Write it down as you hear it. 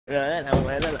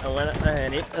Abuela,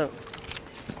 angelito.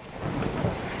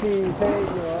 Sí,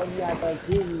 señor, ñato,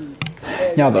 aquí.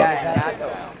 Ñato,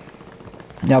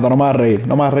 ñato, no me vas a reír,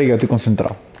 no me vas a reír que estoy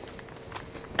concentrado.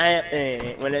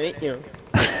 Huele bicho.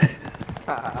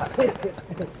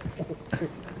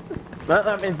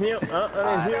 Atención.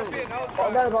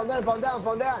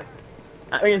 Fall down.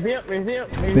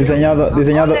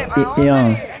 Diseñado,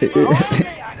 Ion.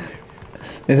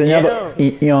 Diseñado,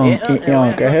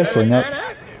 Ion. ¿Qué es eso, ñato?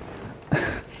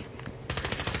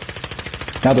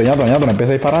 Ñato, no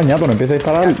empieza a disparar, ñato, no empieza a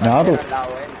disparar, ñato.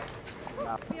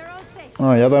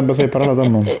 No, ya te empezó a disparar a todo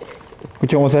el mundo.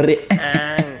 Escucha cómo se ríe.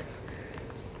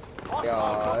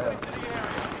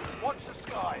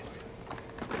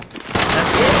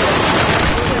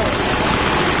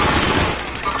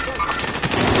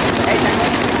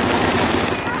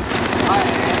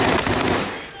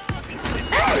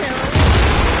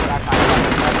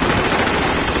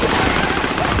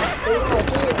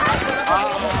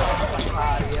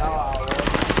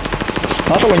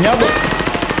 Mátalo, ñato.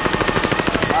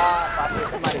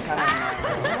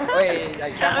 Oye,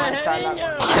 ahí se aguanta la...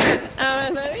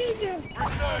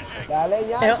 Dale,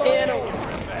 ñato.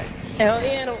 Es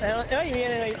jodieron. Ahí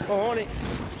vienen ahí, cojones.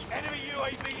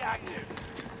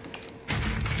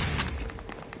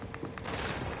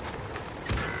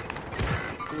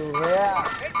 Virulea.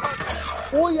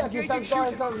 Uy, aquí están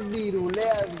todas esas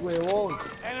viruleas, huevón.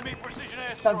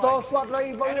 Están todos cuatro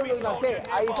ahí, Pablo, los maté.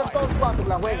 Ahí están todos cuatro,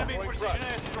 la juega.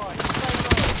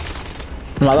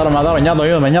 Mataron, ñato,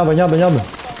 ayúdame, ñato.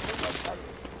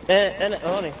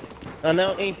 Cojones.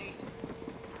 Andamos aquí.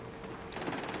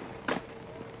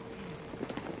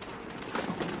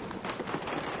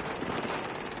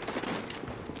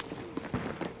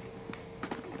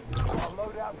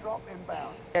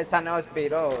 Esta no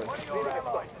expiró.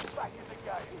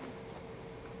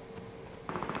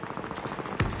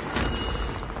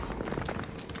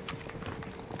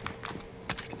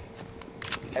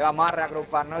 Ahí vamos a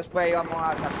reagruparnos, pues, y vamos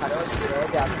a sacar los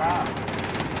tiros de acá.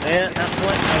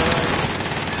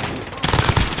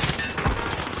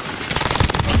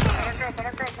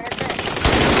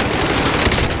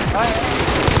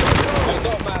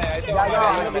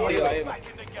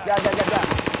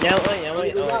 Ya voy.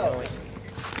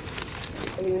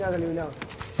 Eliminado.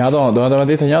 Ñato, ¿dónde te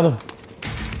metiste, ñato?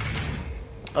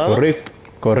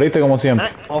 Corriste como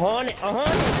siempre. Cojones.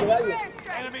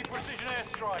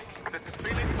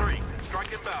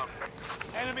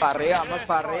 Para arriba, vamos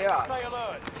para arriba.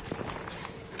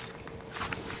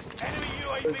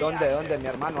 ¿Dónde, mi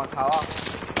hermano? Acá abajo.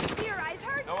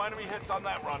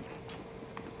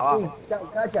 Abajo.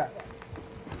 Cacha.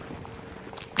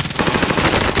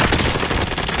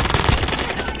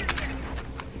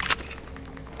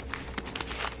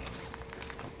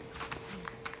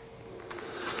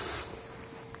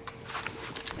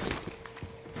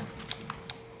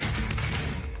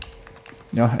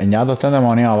 Yo, el ñato está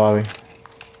endemoniado, papi.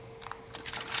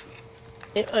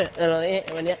 Te lo dije,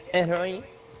 venía error.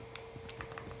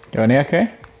 ¿Qué venías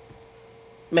qué?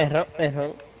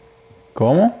 Error.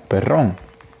 ¿Cómo? Perrón.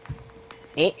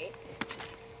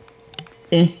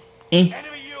 El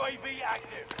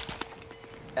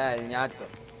ñato.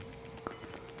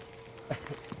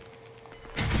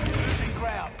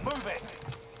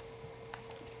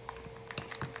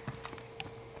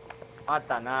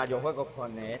 Mata nada, yo juego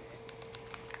con él.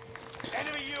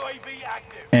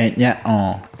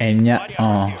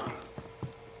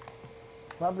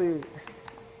 Papi.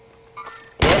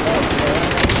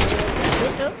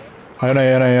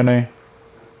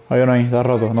 Hay uno ahí, está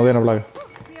roto, no tiene placa.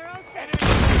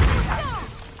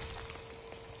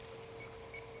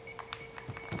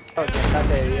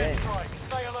 Siéntate bien.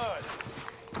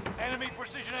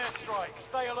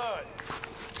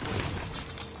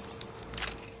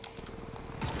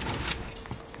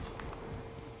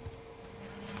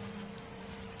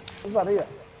 Vamos para arriba.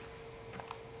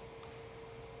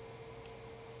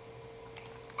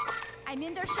 I'm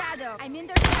in their shadow.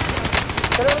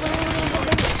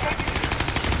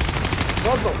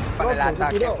 Roto. Con el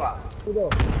ataque, tiró. pa.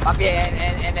 Papi,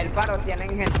 en el faro tienen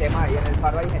gente más, y en el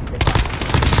faro hay gente más.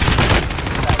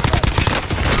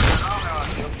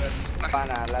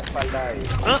 Pana, la espalda ahí.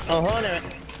 Cojones.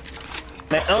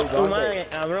 Me tu madre,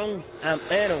 cabrón,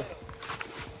 ampero.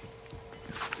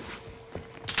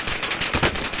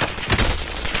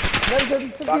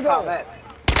 Baja, a ver.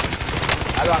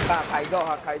 Algo acá hay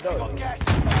dos.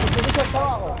 Está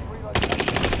abajo.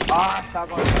 Ah, está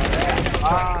con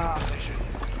la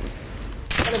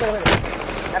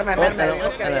Merme,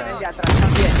 unos que vienen de atrás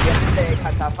también, vienen de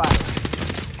catapá.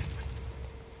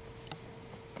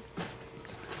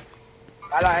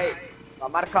 Dale ahí, lo ha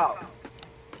marcado.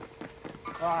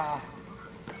 Ah,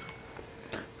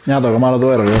 Ñato, qué malo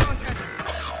tú eres, bro.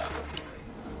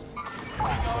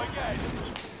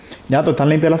 Ñato, ¿están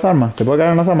limpias las armas? ¿Te puede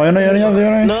caer en las armas? Yo no, Ñato, yo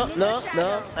no. No, I'm in their no, shadow.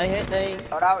 no. Hay gente ahí.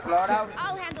 Load out.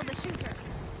 I'll handle the shooter.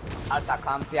 Alta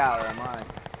campeado, madre.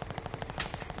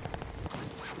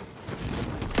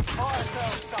 Fire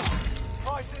sales done.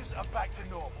 Prices are back to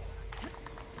normal.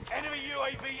 Enemy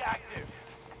UAV active.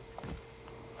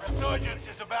 Resurgence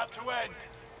is about to end.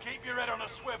 Keep your head on a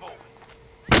swivel.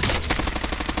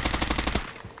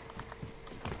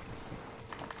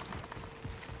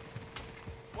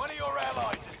 One of your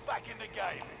allies is back in the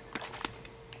game.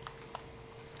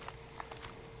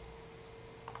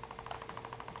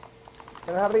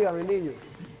 tenés arriba, mi niño.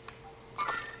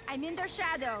 I'm in their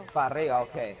shadow. Para arriba,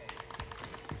 ok.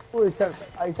 Uy, cerca,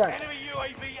 ahí cerca. Enemy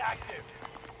UAV active.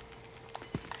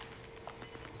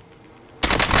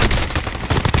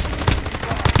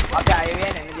 Ok, ahí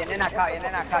vienen acá.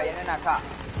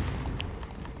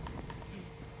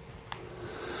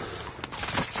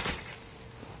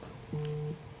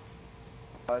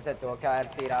 Se tuvo que haber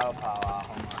tirado para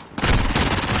abajo,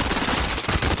 man.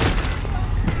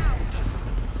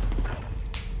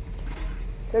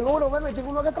 Tengo uno, ven, tengo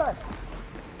uno acá atrás.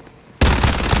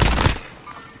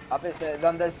 Papi,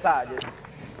 ¿dónde está?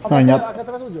 No, el Ñato, Acá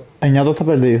atrás suyo. el Ñato está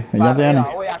perdido. El Para Ñato ya no.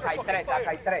 arriba. Uy, acá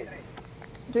hay tres.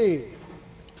 Sí.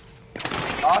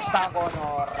 Hasta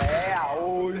gonorrea,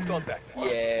 uy.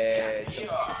 Yeah.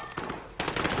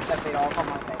 Se tiró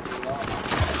como se tiró.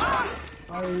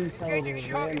 Ay,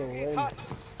 sabroso, bueno.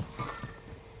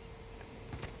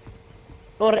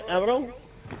 Corre, cabrón.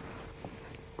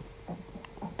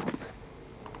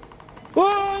 ¡Uy!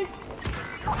 You're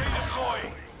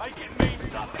redeploying. Make it mean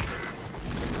something.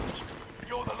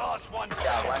 You're the last one Ya,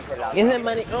 standing. aguante la. Y ese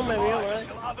maricón me vio, man.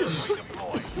 Till others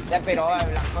redeploy. Se tiró, el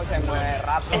blanco se mueve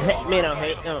rápido. Mira,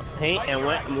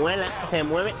 se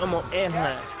mueve como esa.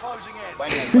 Gas is closing in.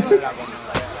 Bueno, entonces la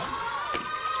gonorrea.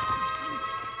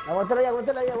 Aguántalo ahí.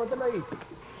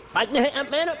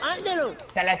 ¡Pártelo!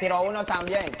 Se le tiró uno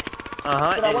también. Ajá,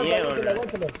 Pero te digo, ¿no?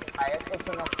 aguántalo. A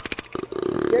esto no.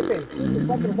 7, 5,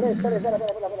 4, 3, espera.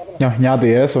 Ya, Ñato,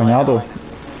 y eso, Ñato.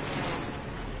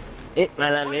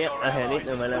 Mala mía,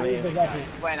 Angelito, mala mía.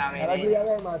 Buena, Ahora sí mire. ya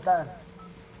voy a matar.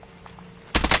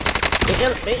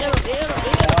 Dígalo.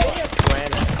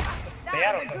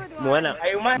 That was a good one.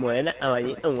 Buena,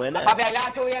 caballito, buena. Papi, ahí la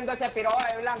va subiendo ese piro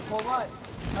de blanco, man.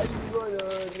 Ay,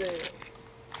 gonorrea.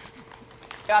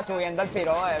 Va subiendo el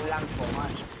piro de blanco,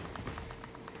 man.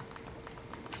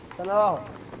 Están abajo.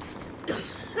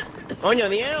 Coño,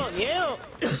 Diego.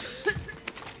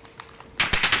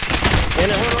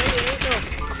 Tienes uno ahí, Dieguito.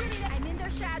 I'm in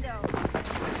their shadow.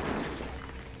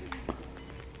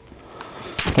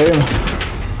 Óyeme.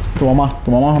 Tu mamá es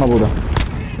una puta.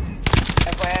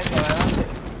 ¿Qué fue eso, de dónde?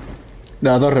 De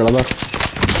la torre.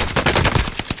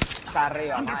 Está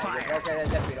arriba, man. Yo creo que es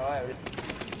ese piro de blanco.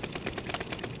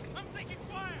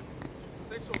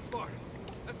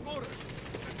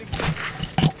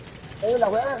 La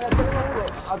voy a dejar, tenemos uno.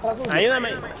 Atrás suyo. Ayúdame.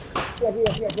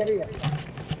 Aquí arriba.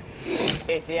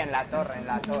 Sí, en la torre.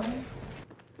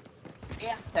 Y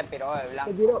se piró de Se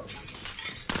blanco. tiró.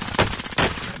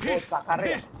 Está acá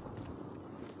arriba.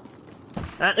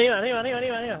 Arriba.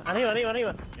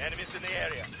 Enemies in the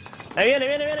area. Ahí viene.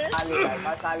 Ahí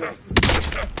va a salir.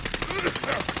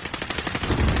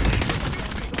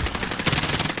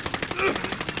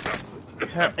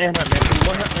 Es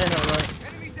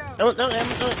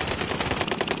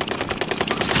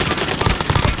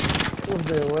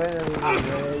De buena,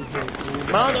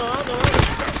 Vamos.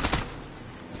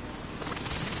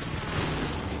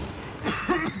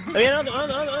 Ahí viene otro.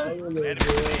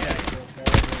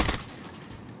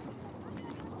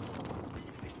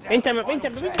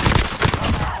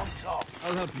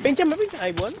 Pínchame.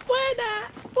 Ay, buena,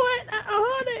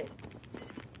 ojones.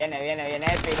 Viene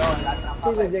el piro en la trampa.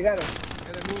 Sí, les llegaron.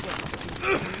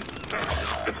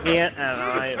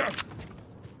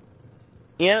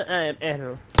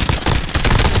 Eso.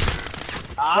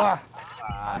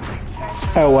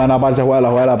 Es buena, parce,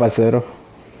 juega, parcero.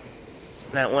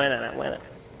 La buena.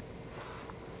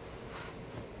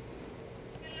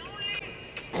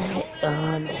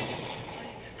 Dale.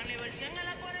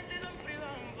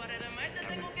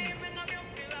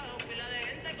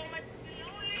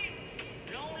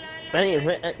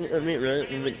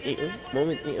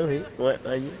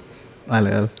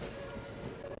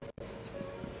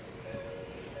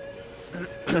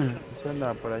 Eso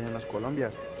anda por allá en las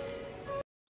Colombias.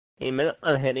 Y menos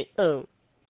Angelito.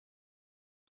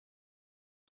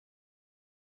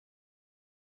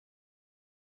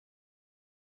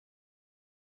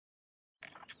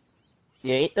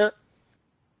 Dieguito.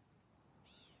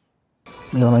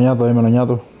 Me lo ñato, me lo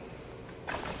ñato.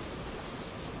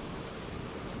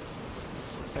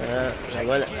 Ah, la Check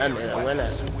buena, your gear ande, and la buena.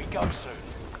 weapons. We go soon.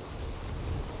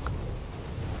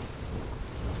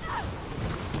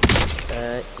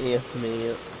 Ay, Dios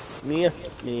mío. Dios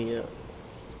mío.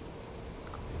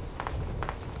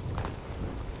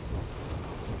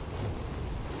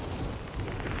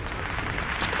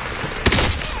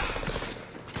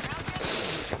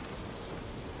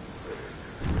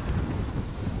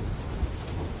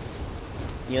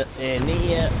 Yo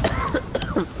tenía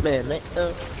me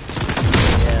meto.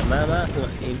 Ya mamá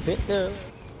lo invito.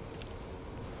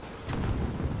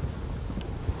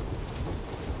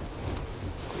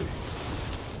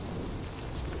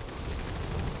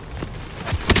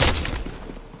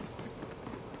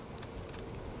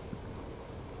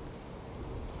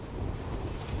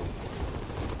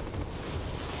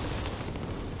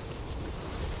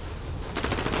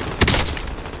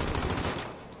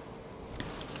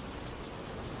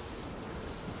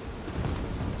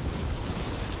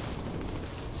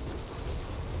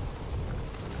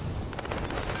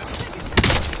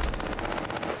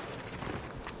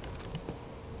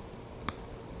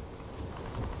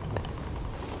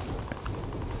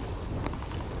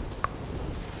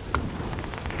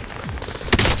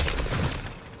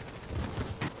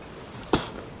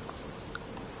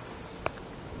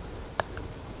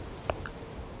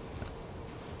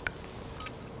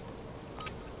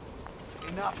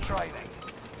 Enough training.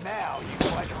 Now you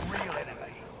fight a real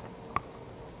enemy.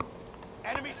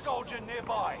 Enemy soldier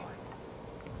nearby.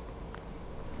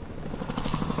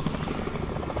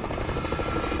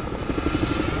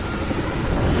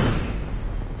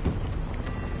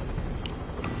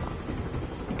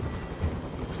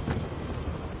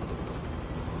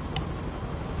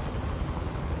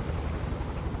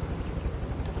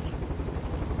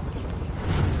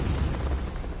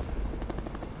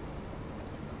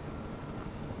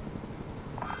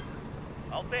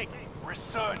 I'll take it.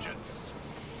 Resurgence.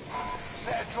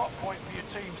 Set a drop point for your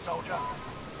team, soldier.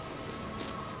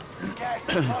 Gas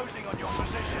is closing on your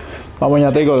position. Vamos,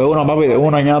 ñatico, de una, papi, de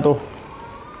una, ñato.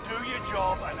 Do your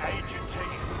job and aid your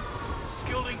team.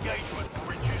 Skilled engagement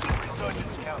will reduce the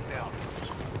resurgence countdown.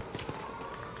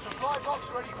 Supply box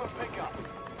ready for pickup.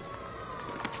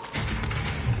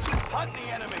 Hunt the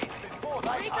enemy before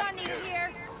they Recon hunt needed you. here.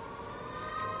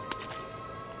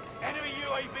 Enemy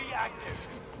UAV active.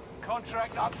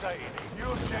 Contract updated.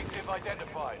 New objective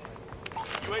identified.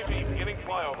 UAV beginning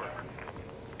flyover.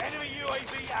 Enemy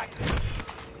UAV active.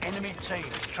 Enemy team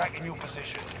tracking your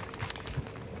position.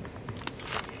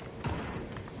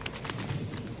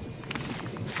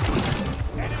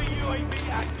 Enemy UAV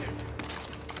active.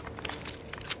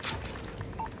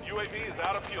 UAV is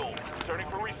out of fuel. Returning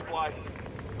for resupply.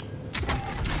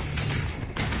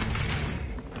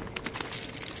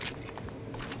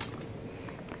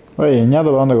 Oye, ñato,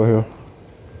 ¿para dónde cogió?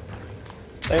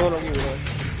 Tengo uno aquí,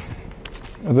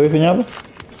 bro. ¿Estoy diseñado?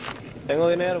 Tengo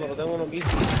dinero, pero tengo uno aquí.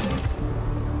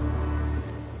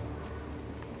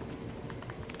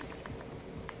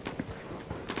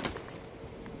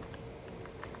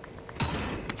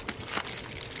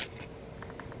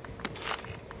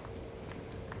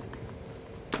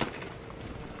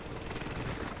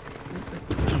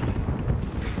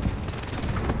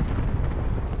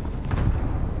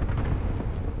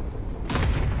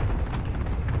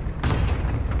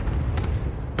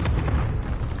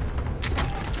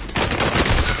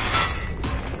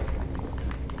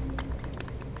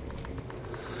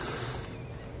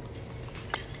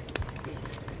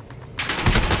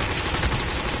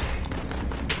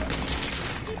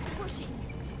 Keep pushing.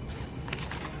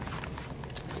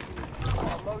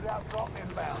 Loadout drop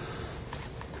inbound.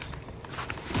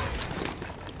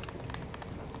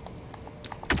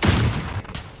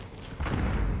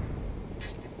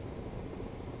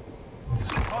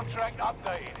 Contract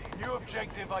updated. New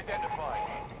objective identified.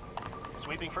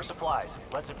 Sweeping for supplies.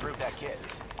 Let's improve that kit.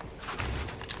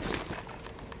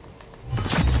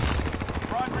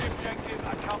 Primary objective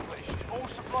accomplished. All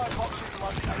supply boxes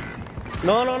located.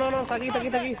 No, no, no, no, está aquí, está aquí,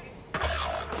 está aquí.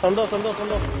 Son dos, son dos, son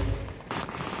dos.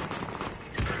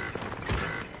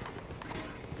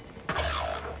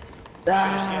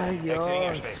 Ay, Exiting Dios.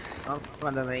 airspace. No,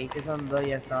 cuando me dijiste son dos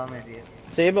ya estaba metido.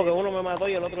 Sí, porque uno me mató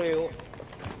y el otro llegó.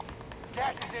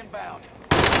 Gas is inbound.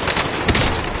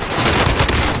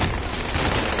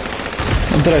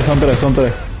 Son tres, son tres, son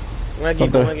tres. Un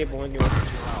equipo, tres. un equipo, un equipo.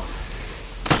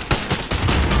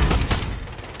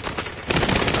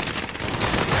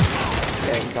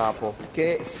 Qué sapo,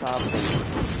 qué sapo.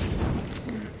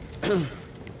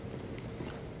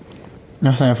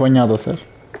 No, se me fue ñato, ser.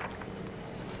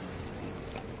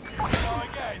 Go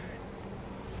again.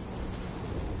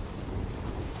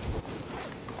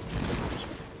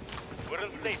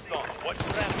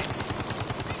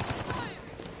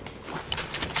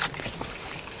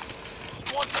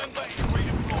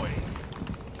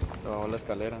 Abajo la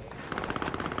escalera.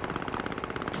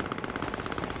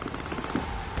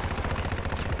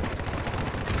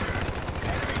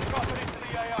 Enemy dropping into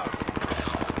the AO.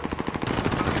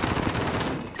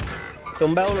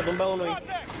 Tumba uno ahí.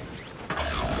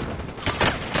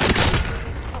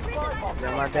 Yo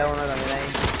maté a uno también ahí.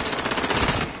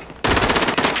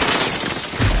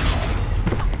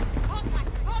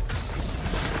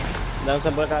 No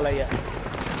se puede calar ya.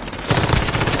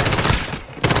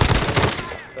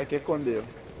 Aquí escondido.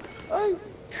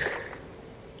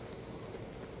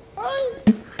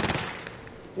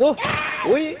 ¡No!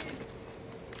 ¡Uy!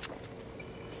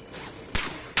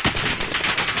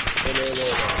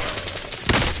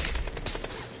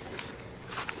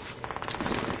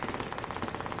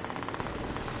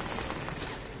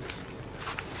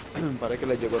 Parece que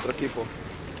le llegó otro equipo.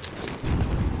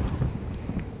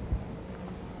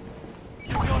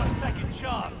 You've got a second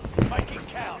chance. Make it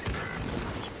count.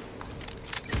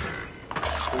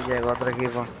 Y llegó otro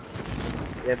equipo.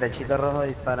 Y el pechito rojo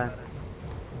dispara.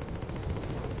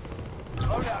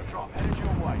 Loadout drop headed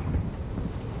your way.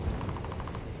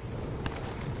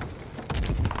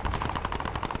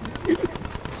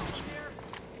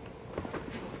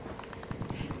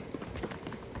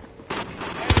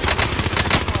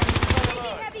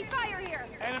 Heavy fire here.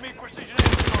 Enemy precision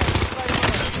airstrike. Stay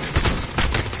alert.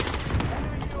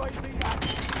 Enemy UAV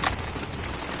active.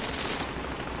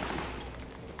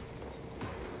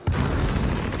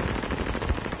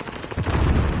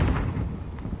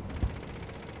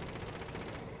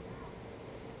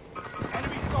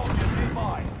 Enemy soldiers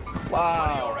nearby. One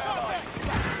of your allies is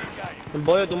back in the game. El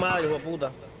bollo de tu madre, hijo de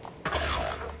puta.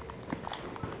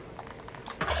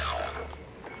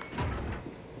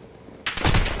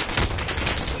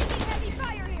 Heavy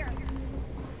fire here.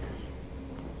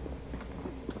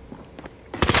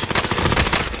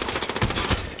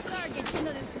 Target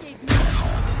cannot escape me.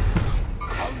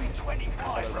 Only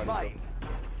 25 remain.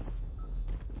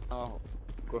 Abajo.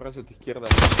 Corre hacia tu izquierda.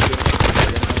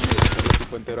 El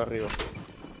equipo entero arriba.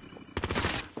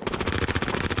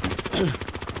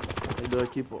 Hay dos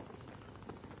equipos.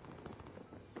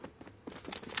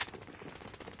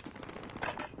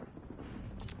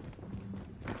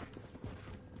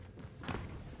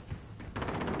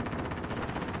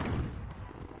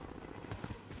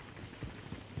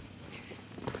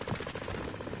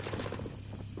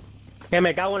 Que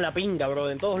me cago en la pinga, bro.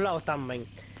 En todos lados están, men.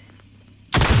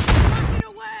 Get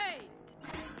away.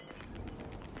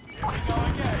 Here we go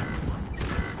again.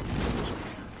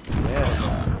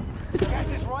 Gas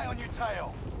is right on your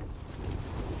tail.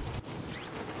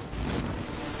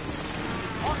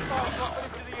 Hostile dropping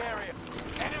into the area.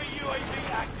 Enemy UAV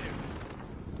active.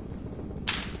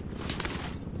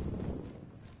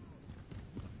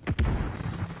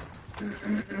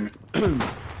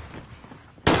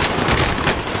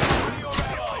 One of your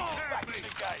allies is back in the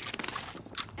game.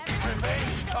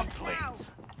 Revenge complete. Now.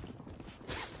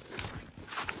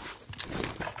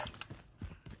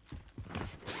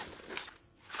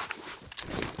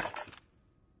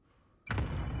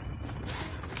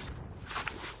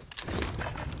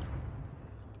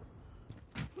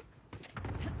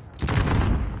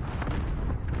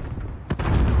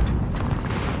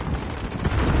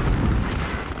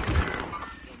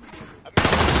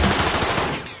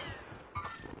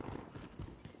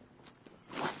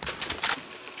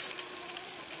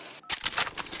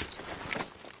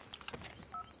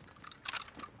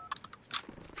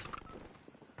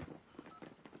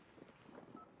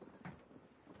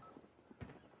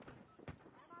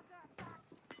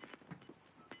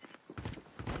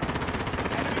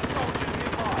 Enemy soldiers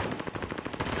nearby.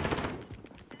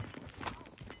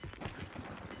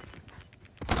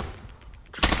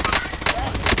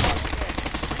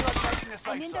 Relocating the I'm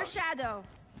safe in their zone. shadow.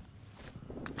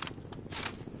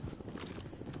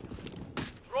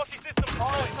 Rossi system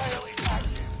fire sale is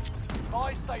active.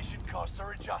 Buy station costs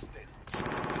are adjusted.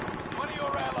 One of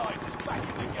your allies is back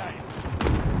in the game.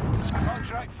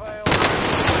 Contract failed.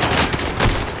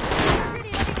 Pretty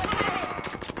everyone has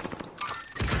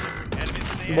Enemies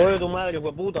in the El bollo area. de tu madre,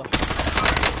 hijo de puta.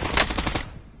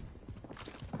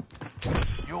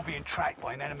 You're being tracked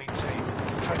by an enemy team.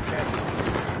 Tread carefully.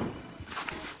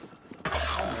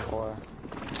 Joder.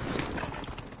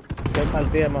 Qué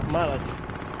partida más mala.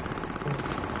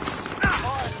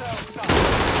 Fire sales done.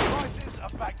 Prices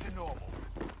are back to normal.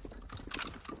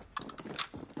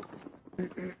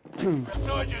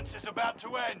 Resurgence is about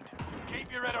to end.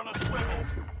 Keep your head on a swivel.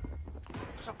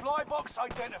 Supply box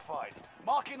identified.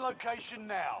 Marking location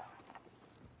now.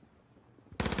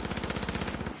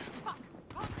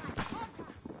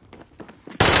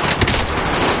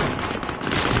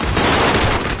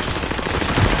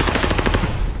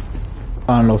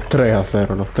 Ah, los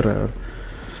 3-0, los 3.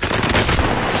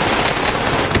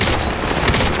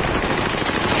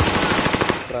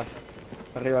 Atrás.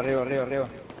 Arriba, arriba, arriba, arriba.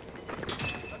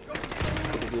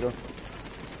 Se tiró.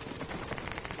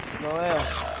 No veo.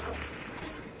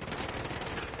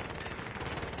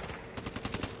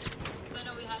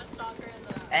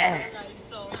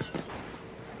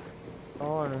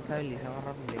 No, no estabilizaba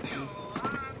rápido aquí.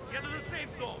 Get to the safe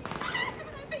zone.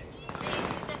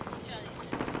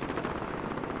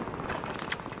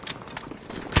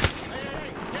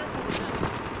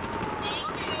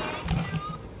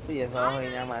 Sí, eso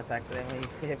es una masacre, me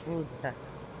dije, puta.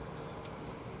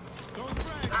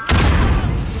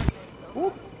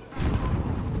 Here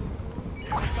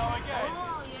we go again.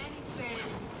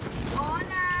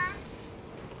 Hola.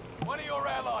 One of your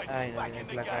allies Ay, is no back tiene in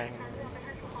the placa. game.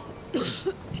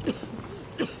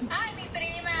 Ay, mi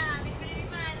prima, I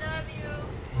love you.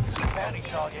 Bounty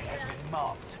target has been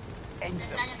marked. End them.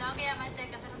 Yo tengo que llamarte,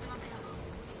 que hace rato no te llamo.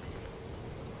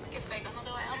 Qué feca, no te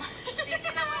voy a llamar. Sí, sí,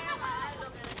 la voy a llamar, lo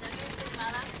que desea que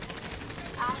firmada.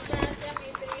 Ay, gracias, mi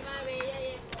prima bella y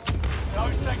hermosa. No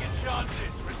second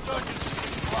chances. Resurgence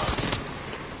is close.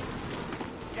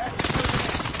 Gas is moving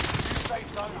in. Safe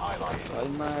zone highlighted. Ay,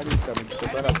 marica, me quitó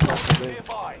toda la Enemy plata, soldiers güey.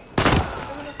 nearby.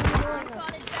 Got it,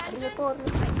 vengeance.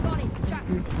 I got it,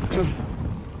 justice.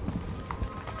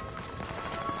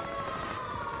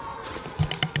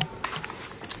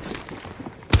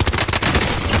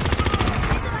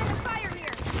 Line of fire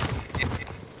here.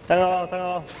 Están abajo, están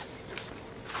abajo.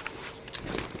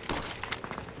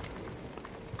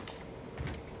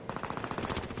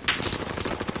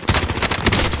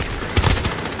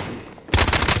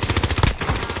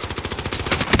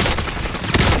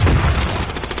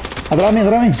 Atrás de mí,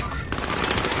 atrás de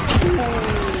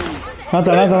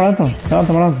mí.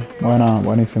 Levanta. Buena,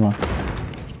 buenísima.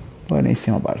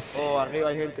 Buenísima, parce. Oh, arriba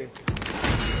hay gente.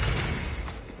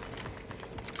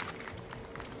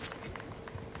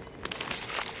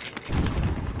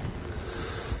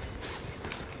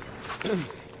 Enemy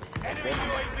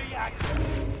UAV active.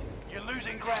 You're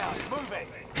losing ground. Move it.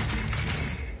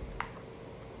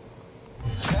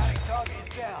 Bounty target is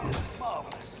down.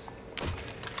 Marvelous.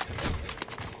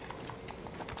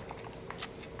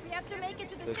 We have to make it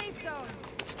to the safe zone.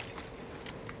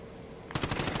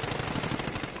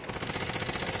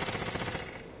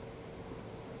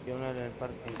 Yo uno en el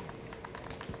parque.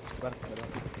 Parque, perdón.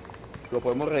 Lo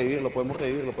podemos revivir, lo podemos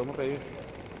revivir, lo podemos revivir.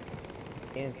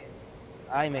 ¿Quién?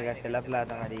 Ay, me gasté la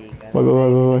plata, marica.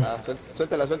 Voy. Ah,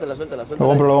 suéltala, suéltala, suéltala, Lo suéltala.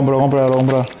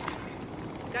 compro.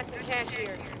 Got your cash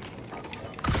here.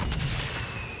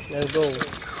 Let's go.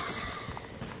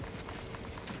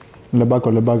 Les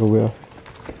baco, cuidado.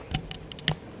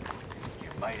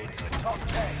 You've made it to the top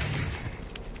 10.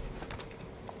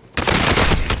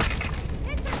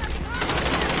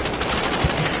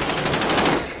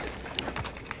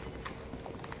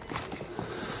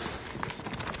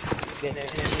 Viene.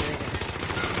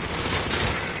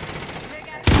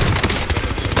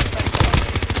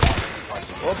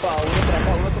 Opa,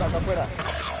 uno por acá afuera.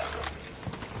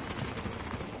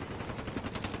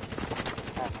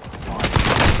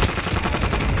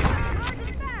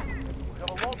 We've got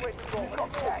a long way to go. We've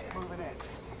got gas moving in.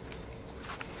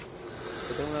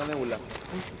 Yo tengo una nebula.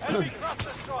 Enemy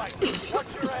cluster strike.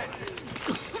 Watch your head.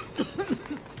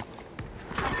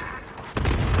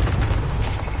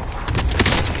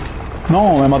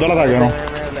 No, me mató el ataque, no.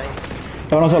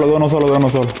 Queda uno solo.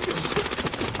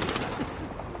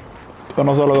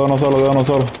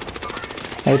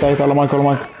 Ahí está, lo marco. Never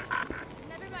mind.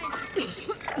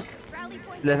 Rally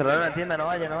point. Le cerraron la tienda, no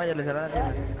vaya, le cerraron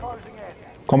la tienda.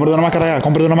 Cómprate una máscara ya.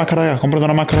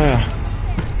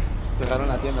 Cerraron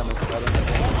la tienda, me cerraron la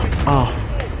tienda. Ah,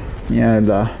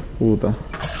 mierda, puta.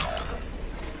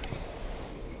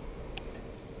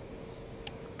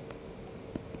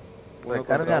 Uno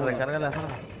contra uno. Recarga la zona.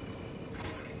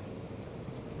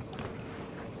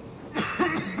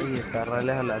 Uy, está re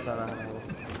lejos la zona.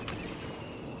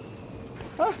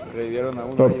 Revivieron a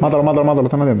uno. Pero, mátalo, lo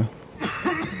están metiendo.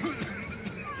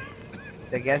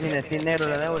 Te quedas sin skin negro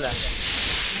la nebula.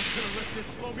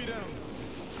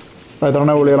 Ahí está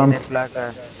una nebula Tiene delante.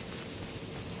 placas.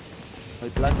 No hay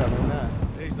placa, no hay nada.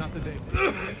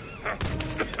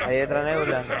 Hay otra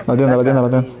nebula. La tienda.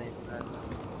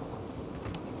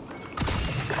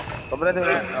 Cómprate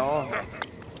una. No.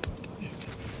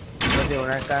 Cómprate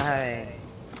una caja de.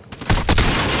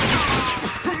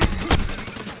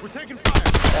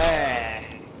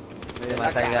 Me dio la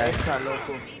mata el gas. cabeza,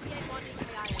 loco.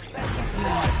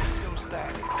 Supplies are still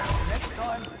standing. Next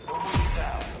time, the win is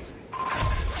ours.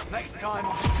 Next time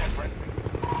will be different.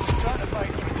 Return to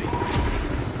base with the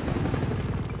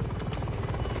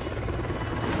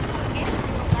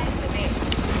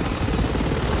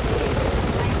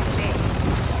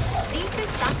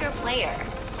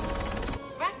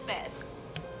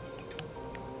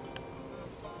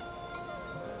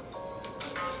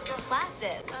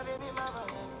this.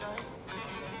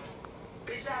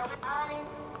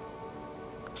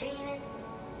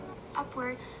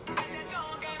 Upward.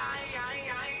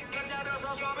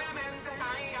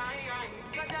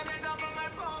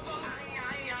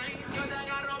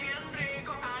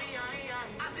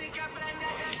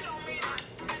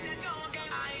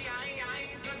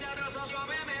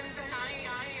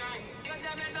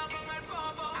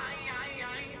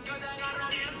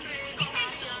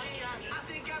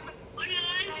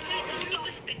 Hola, soy un único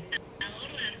espectador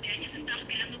durante años he estado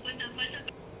creando cuentas falsas.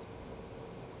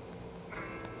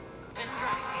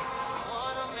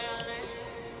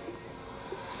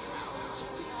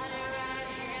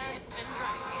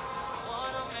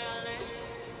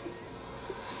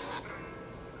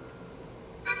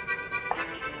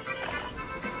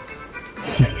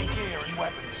 Check your gear and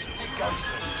weapons. We go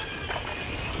soon.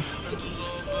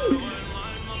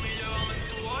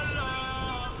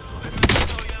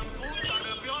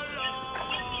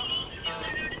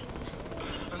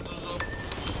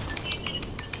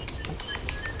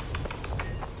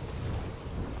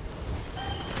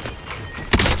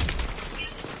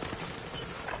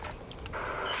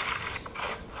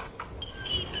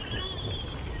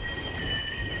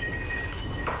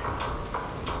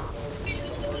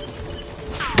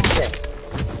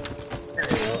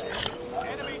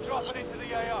 Enemy dropping into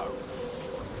the AO.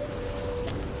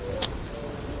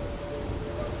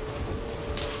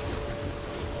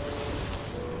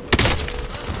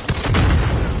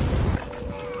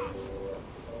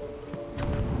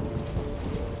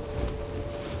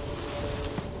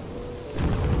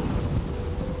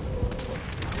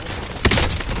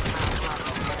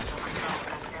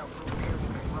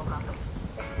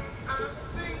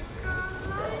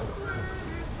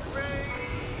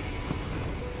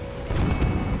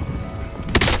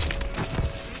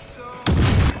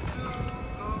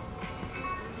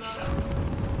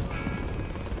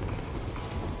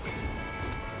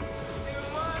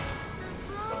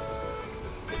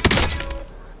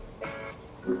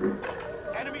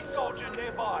 Enemy soldier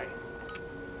nearby.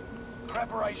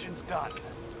 Preparation's done.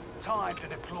 Time to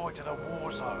deploy to the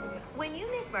war zone. When you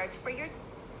make merch for your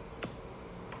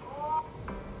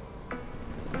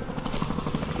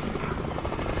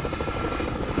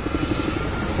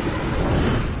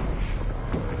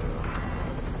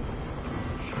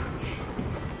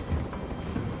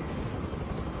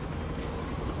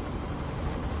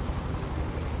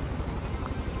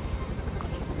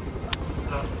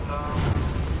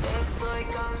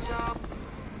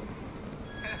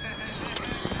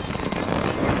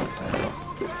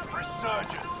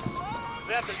Resurgence.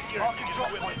 That's a marking drop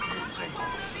point for your team.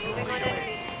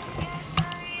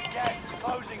 Gas is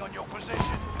closing on your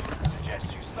position.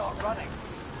 Suggest you start running.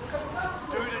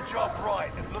 Do the job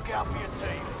right and look out for your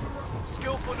team.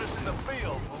 Skillfulness in the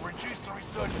field will reduce the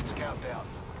resurgence countdown.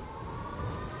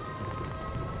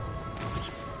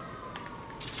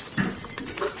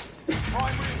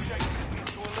 Primary objective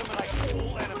is to eliminate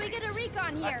all enemies. Can we get a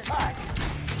recon here? Attack!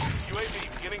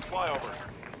 UAV beginning flyover.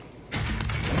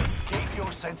 Keep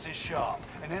your senses sharp.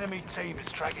 An enemy team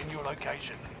is tracking your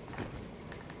location.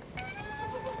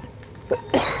 Enemy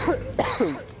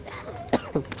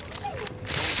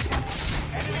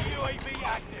UAV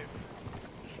active.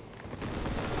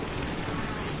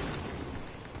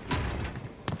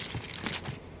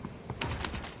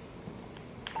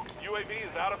 UAV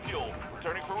is out of fuel.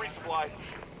 Returning for resupply.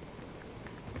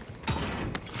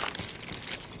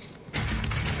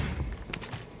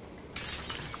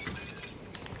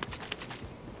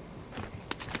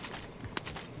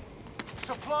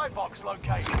 Supply box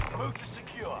located. Move to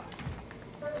secure.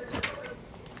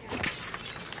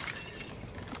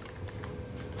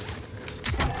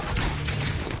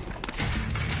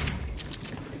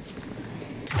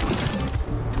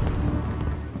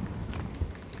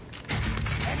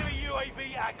 Enemy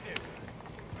UAV active.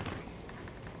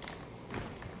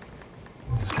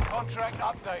 Contract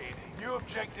updated. New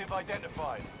objective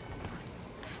identified.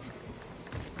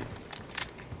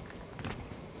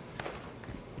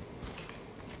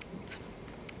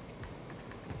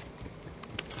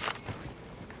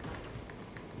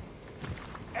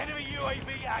 Enemy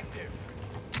UAV active.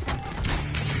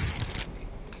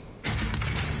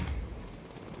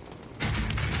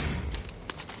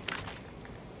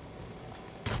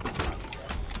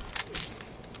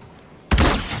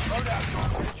 Loadout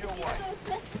drop headed your way.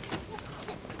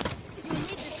 You need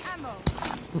this ammo.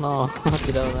 No,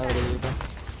 tiraron la gredita.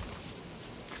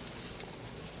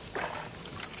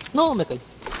 No, me caí.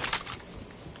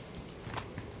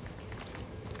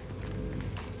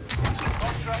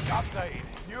 Contract updated.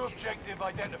 New objective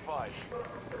identified.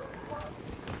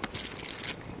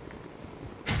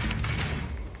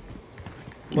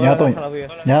 Voy a la ñato, casa, la tuya.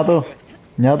 ñato,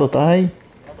 ñato, ¿estás ahí?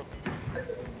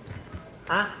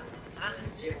 Ah,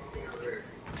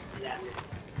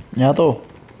 ñato.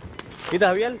 ¿viste,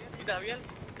 Javier?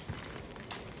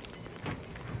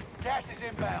 Gas is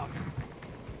inbound.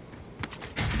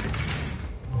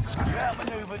 You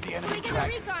outmaneuvered the enemy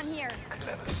track.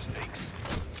 Clever sneaks.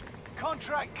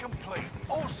 Contract complete.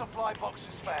 All supply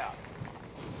boxes found.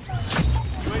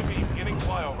 UAV beginning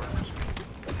flyover.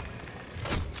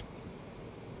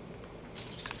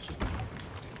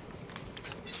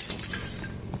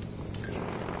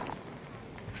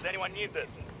 Does anyone need this?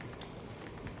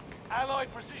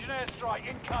 Allied precision airstrike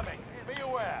incoming. Be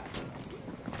aware.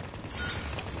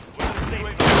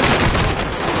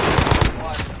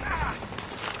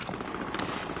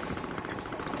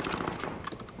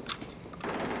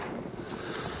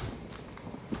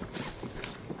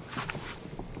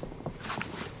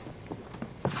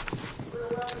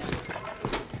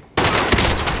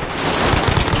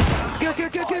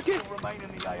 Still remain in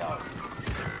the AO.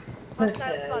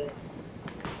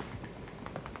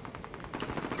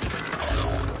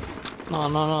 No,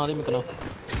 no, no, dime que no.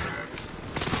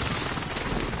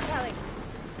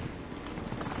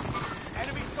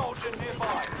 Enemy soldier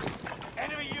nearby.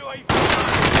 Enemy UAV.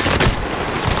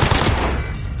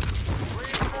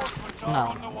 Reinforcements are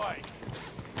on the way.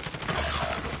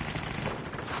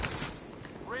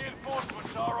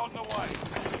 Reinforcements are on the way.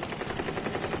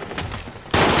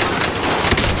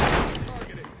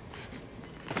 Targeted.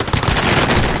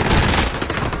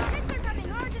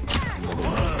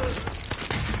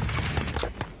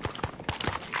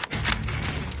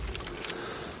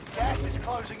 Gas is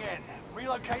closing in.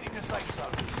 Relocating the safe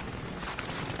zone.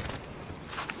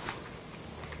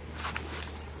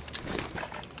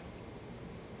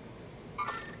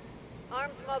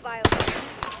 Arms mobile.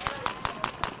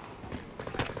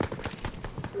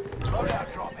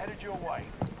 Loadout drop headed your way.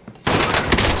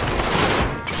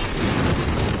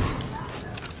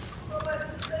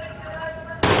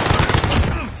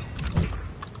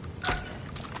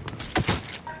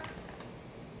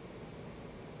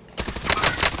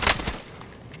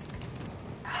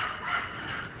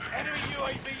 Enemy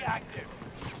UAV active.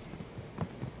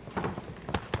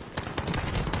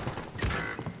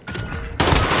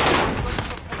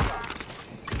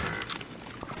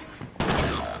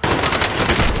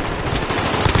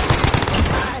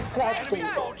 Enemy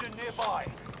soldier nearby.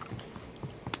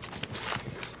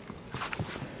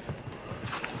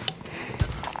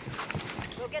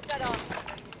 We'll get that off.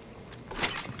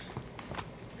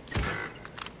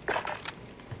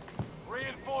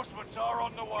 Reinforcements are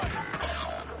on the way.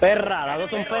 Perra, las dos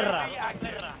son perras. UAV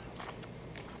active.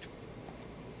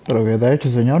 ¿Pero qué te ha hecho,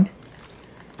 señor?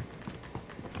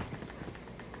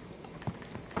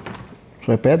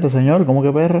 Respete, señor, ¿cómo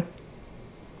que perra?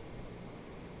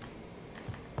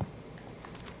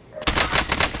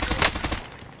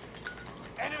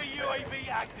 Enemy UAV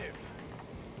active.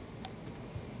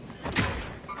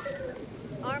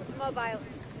 Arms mobile.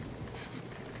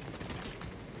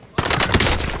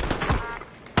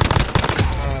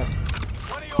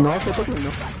 One of your No, allies se toca, no. is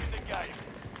back in the game.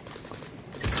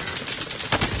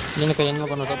 Viene cayendo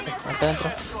con nosotros. Acá adentro.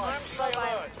 Airstrike, stay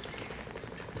alert.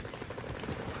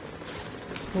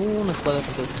 Una escuadra de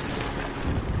gente.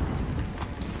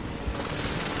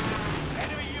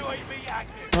 Enemy UAV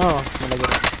active. No, me la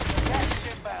quiero. Gas is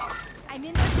inbound. I'm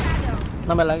in the shadow.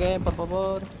 No me lagué, por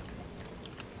favor.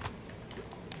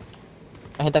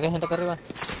 Hay gente acá arriba.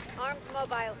 Arms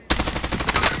mobile.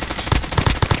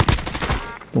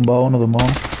 Tumba uno, tumba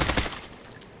uno.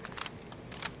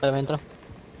 Ahí adentro.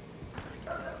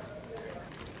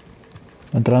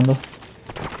 Entrando.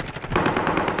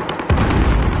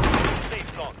 Safe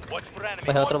zone. Watch for enemy.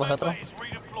 Baja otro, baja otro. Is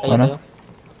redeployed. Ahí Bueno. cayó.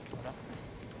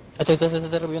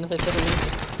 Este reviviendo, este reviviendo.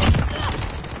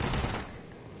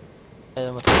 Ahí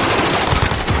vamos.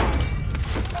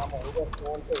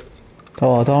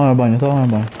 Estaba en el baño, estaba en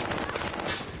el baño.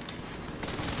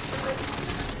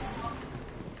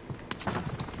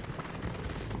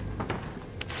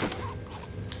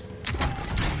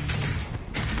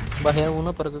 Bajé a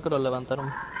uno, pero creo que lo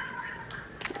levantaron.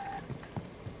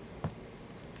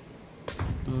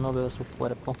 No veo su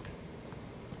cuerpo.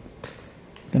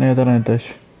 Tiene que estar en el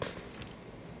techo.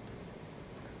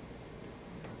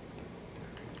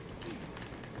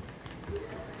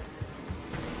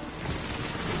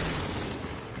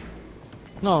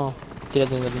 No,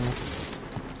 tírate de línea.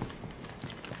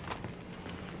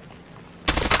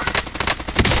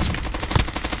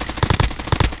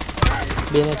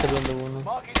 Viene subiendo uno.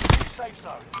 Marking a new safe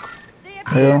zone.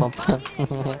 Ahí va. Compa. Fire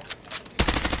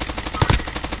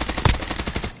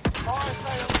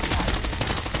sale.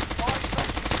 Fire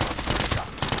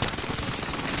station.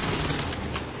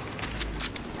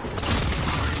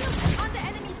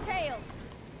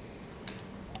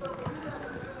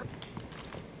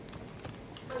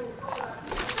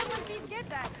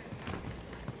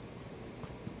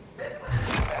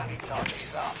 Enemy target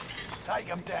is up. Take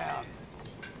them down.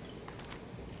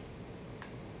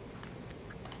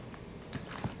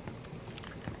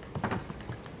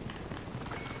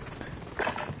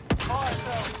 Fire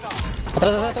sales done.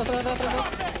 Atrás.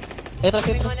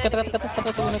 Atrás,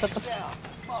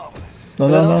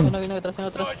 ¿Dónde? Uno vino detrás, uno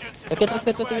atrás. Aquí atrás,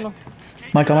 uno.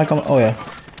 Marca. Oh, yeah.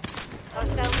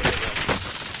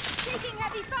 Taking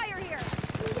heavy fire here.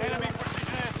 Enemy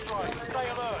precision airstrike. Stay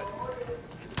alert.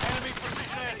 Enemy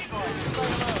precision airstrike. Stay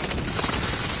alert.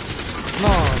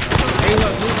 No.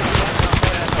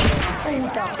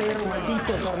 Puta perro,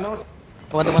 maldito sornoso.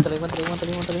 Aguántale.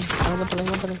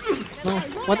 No,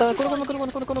 aguanta, corre.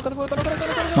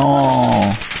 No.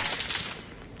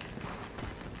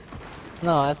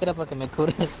 No, es que era para que me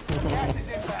cures. Gas is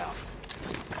inbound.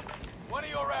 One of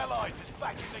your allies is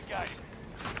back in the game.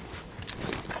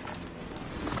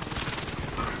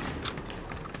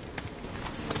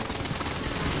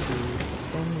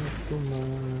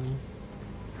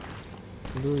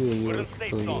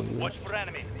 Watch for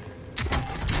enemy.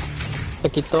 Se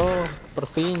quitó, por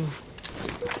fin.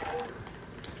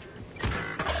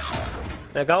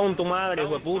 Me cago en tu madre,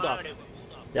 hijo de puta.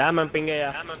 Ya me empingué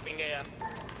ya.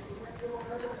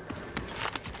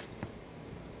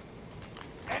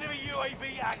 Enemy UAV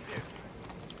active.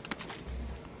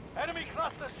 Enemy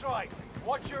cluster strike.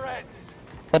 Watch your heads.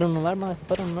 Disparen un arma.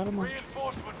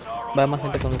 Reinforcements are on Va the más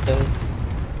gente way. con ustedes.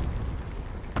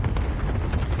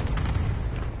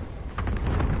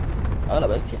 A la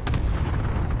bestia.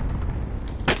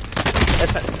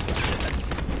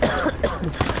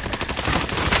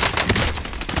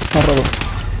 Me robo.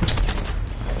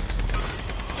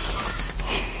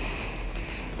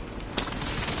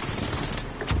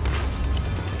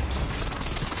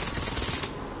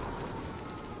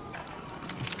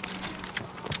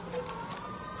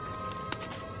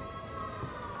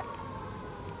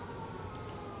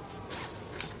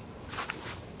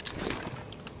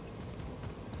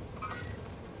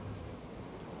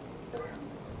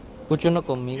 Escucho uno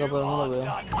conmigo, pero no lo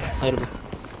veo. Ahí lo vi.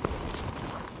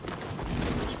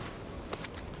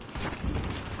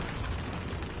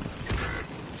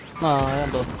 No,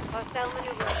 eran dos.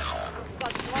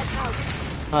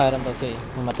 Ah, eran dos, sí.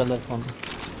 Me mató el del fondo.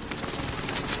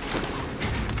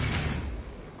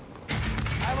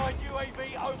 Allied UAV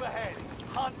overhead.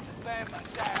 Hunt them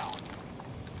down.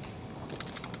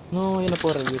 No, yo no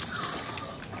puedo revivir.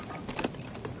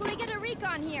 Can we get a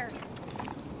recon here?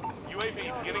 UAV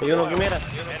getting Y uno que fire. mira,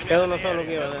 queda uno solo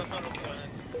que iba a ver.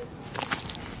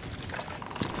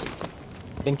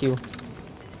 Thank you.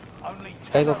 Only 10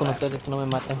 Caigo con left. ustedes, que no me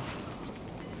maten.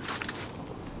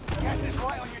 Gas is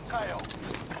right on your tail.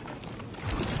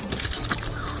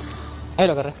 Ahí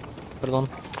lo agarré. Perdón.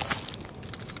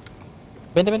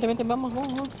 Vente, vamos. UAV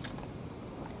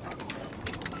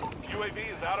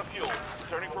is out of fuel.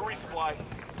 Turning for resupply.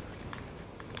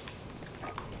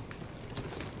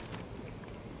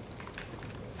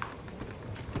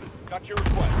 Got your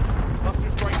request.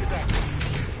 Cluster strike is active.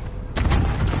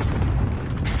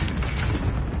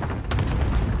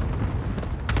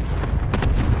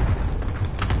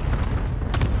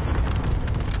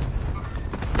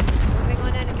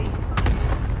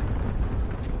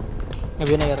 Me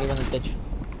viene ahí arriba en el techo.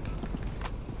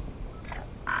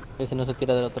 Ese no se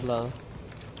tira del otro lado.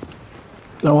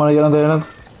 Tenemos una granada.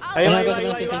 Ahí va.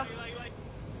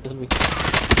 Eso lo vi.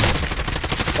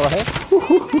 ¿Lo bajé?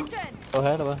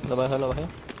 Lo bajé.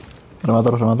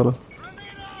 Remátalo.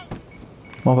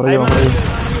 Vamos por Ahí ahí, va, vamos por ahí.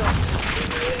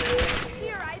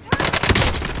 Here, eyes hurt.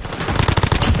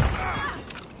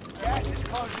 Gas is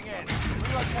closing in.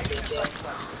 Relocating the safe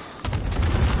zone.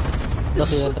 Dos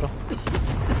ahí dentro.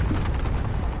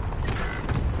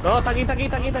 No, está aquí. Gas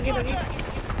is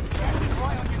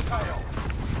right on your tail.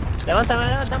 Levántame,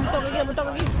 dame un toque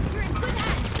aquí. You're in good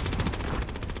hands.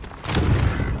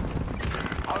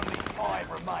 Only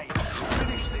 5 remain.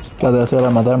 Finish this one. Quédate, hacia la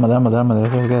matar,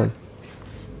 quédate.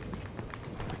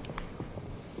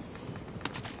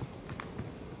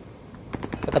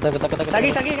 Taca. Está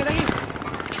aquí.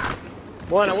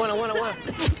 Buena.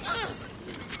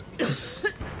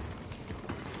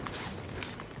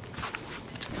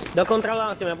 Dos contra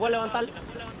uno, si me puedes levantar.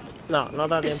 No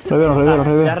da tiempo.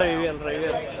 Revivieron. Ya revivieron.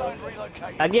 Zone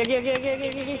relocated. Aquí.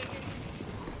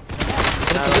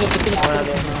 Buena,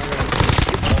 tío.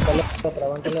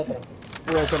 Aguántale otra.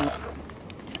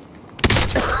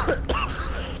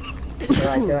 Se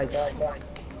va.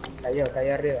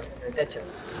 Cayó arriba, en el techo.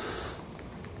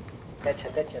 Techo.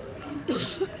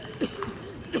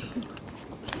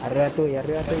 Arriba tuya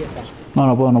está.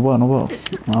 No puedo.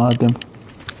 No da tiempo.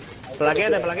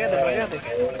 Plaquete.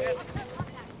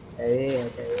 Te dije.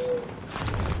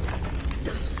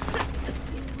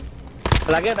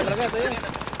 Claqueta, ya.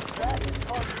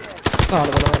 No,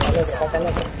 lo.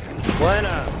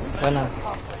 Buena. Buena.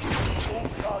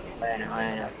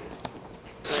 Bueno.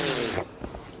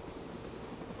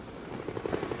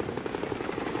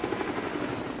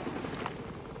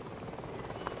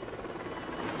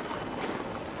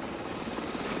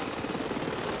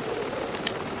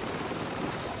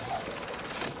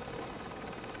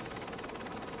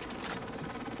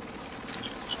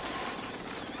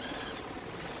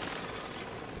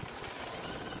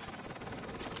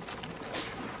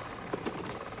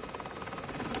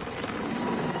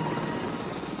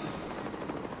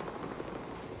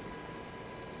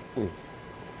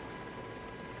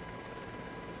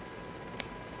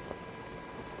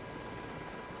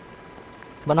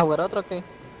 ¿Van a jugar otro o qué?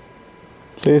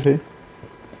 Sí, sí.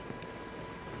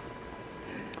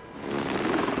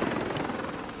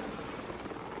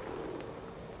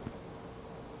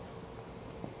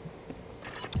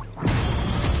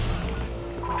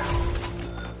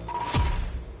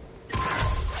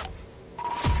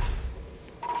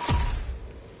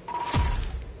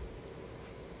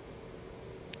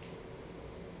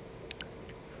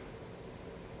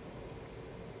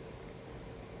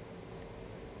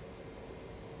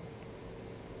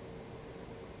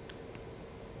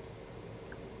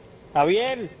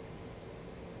 Javier,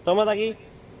 tómate aquí.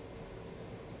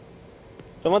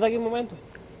 Tómate aquí un momento.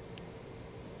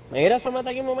 Mira, tómate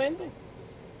aquí un momento.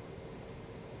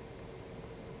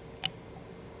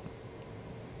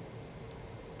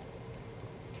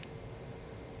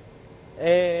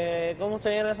 ¿Cómo se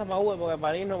llena esa paúa? Porque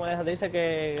París no me deja. Dice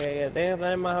que tiene que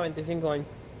tener más de 25 años.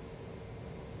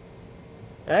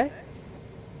 ¿Eh?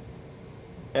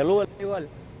 El Uber igual.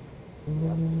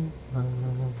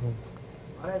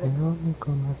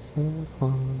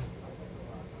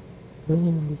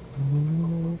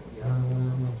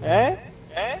 ¿Eh?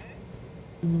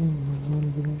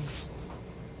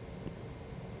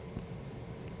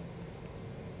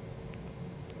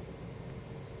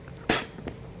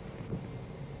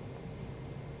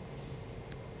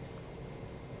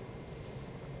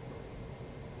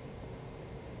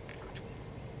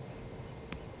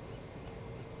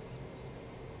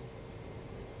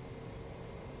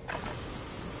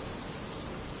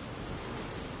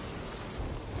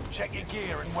 Check your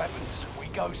gear and weapons. We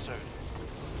go soon.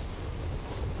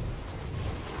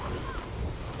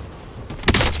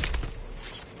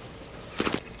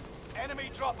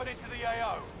 Enemy dropping into the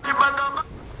AO.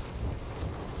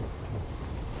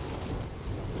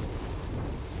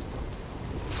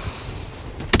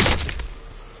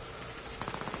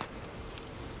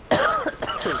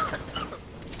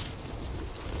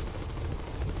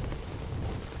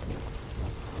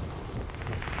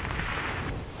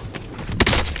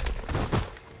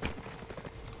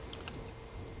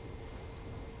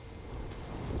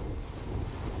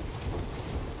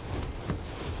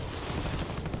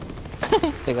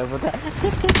 Se cae puta.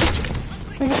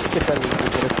 Checa el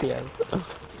desgraciado.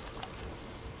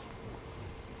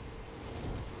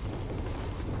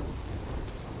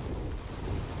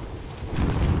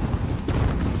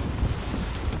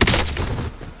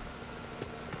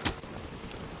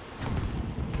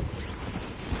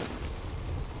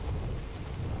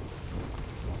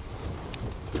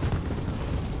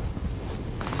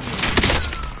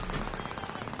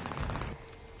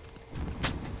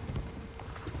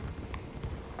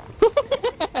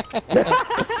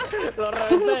 Lo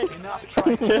reventé. Enough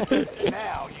training.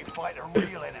 Now you fight a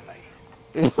real enemy.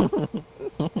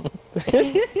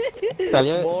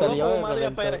 Salió Voló como de María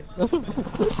reventón. Pérez.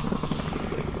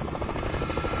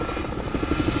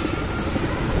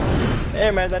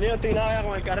 Me tenía obstinado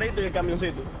con el carrito y el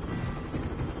camioncito.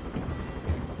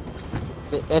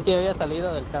 Es que había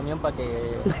salido del camión para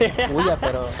que huya,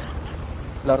 pero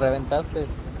lo reventaste.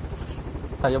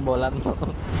 Salió volando.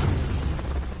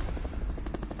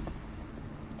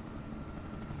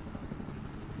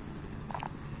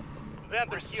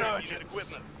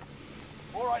 Resurgence.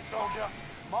 All right, soldier.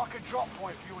 Mark a drop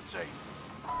point for your team.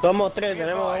 Somos tres, Be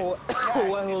tenemos advised,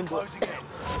 jugar gas is juntos. closing in.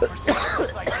 Proceed to the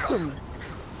safe zone.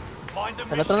 Mind the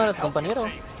 ¿El otro no mission, eres help your compañero?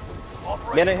 team.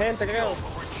 Operating Viene with gente, creo. skill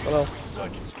will reduce Hola. the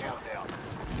resurgence countdown.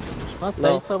 No sé,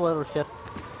 No. solo voy a rushear.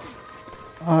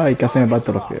 Ay, casi me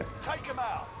parto los pies. Take him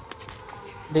out.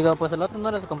 Digo, pues el otro no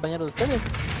era el compañero de ustedes.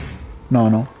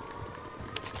 No.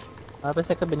 Ah,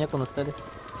 pensé que venía con ustedes.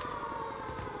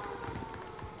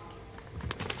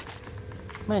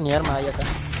 Ni arma hay acá.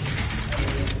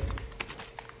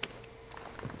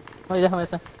 Oye, déjame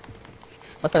esa.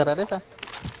 ¿Vas a agarrar esa?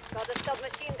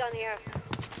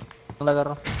 No la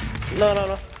agarro.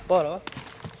 No. Bora, va.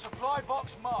 Supply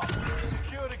box marked.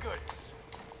 Secure the goods.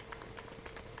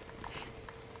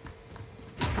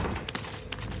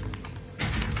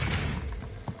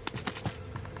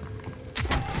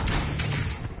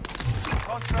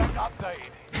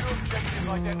 activated. New objective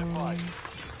identified.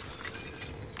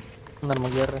 Una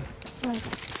armaguerra.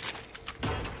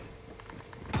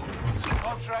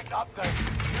 Contract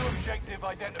updated. New objective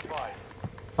identified.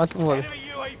 Ay, un huevo.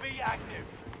 Enemy UAV active.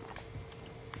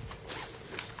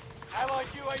 Allied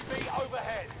UAV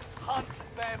overhead. Hunt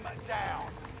them down.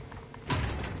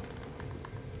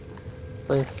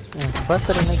 Pues, va a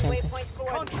estar en gente.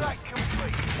 Contract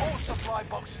complete. All supply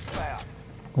boxes found.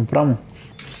 Compramos.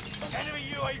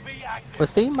 Enemy UAV active. Pues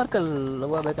sí, marca el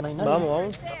UAV que no hay nadie.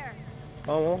 Vamos.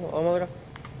 Vamos a ver.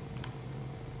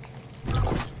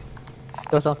 ¿Qué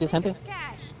pasó? ¿Aquí hay gente?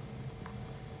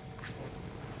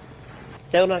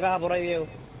 Queda una caja por ahí, Diego.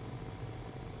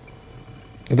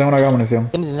 Yo tengo una caja de munición.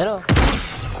 ¿Tienes dinero?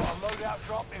 Loadout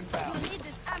drop inbound.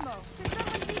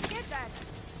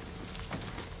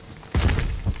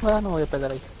 Bueno, no voy a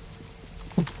pegar ahí.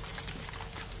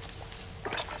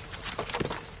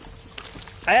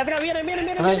 Allá atrás, viene.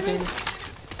 Ay, sí.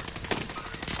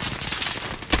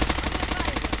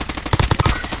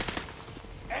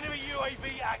 Enemy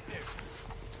UAV active.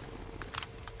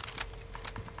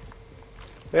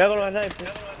 Cuidado con los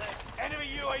snipers.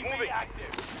 Enemy UAV active.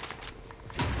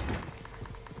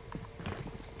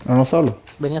 No solo.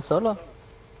 ¿Venía solo?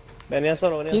 Venía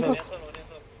solo. Hijo.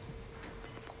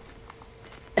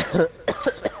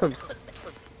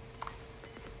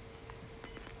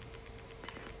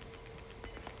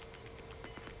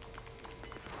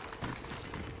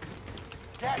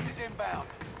 Gas is inbound.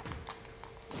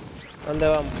 ¿Dónde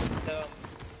vamos?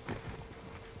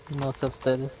 No sé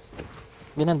ustedes.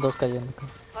 Vienen dos cayendo acá.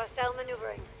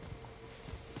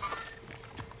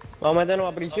 ¿Vamos a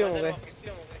meternos a prisión o qué?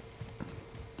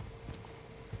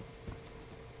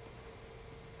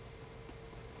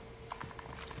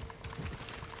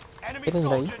 Enemy ¿Quieren ir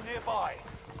ahí? soldier nearby.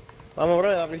 Vamos, bro,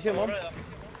 a la prisión, vamos.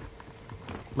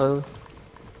 Voy.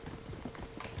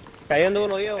 Cayendo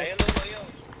uno, Diego.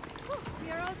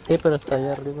 Sí, pero está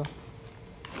allá arriba.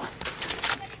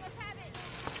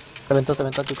 Se aventó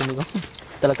aquí conmigo.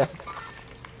 De la caja.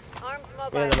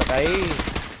 Mierda, me caí.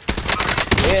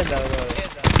 Mierda, bro.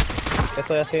 ¿Qué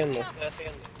estoy haciendo?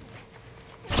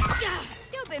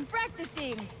 You've been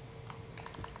practicing.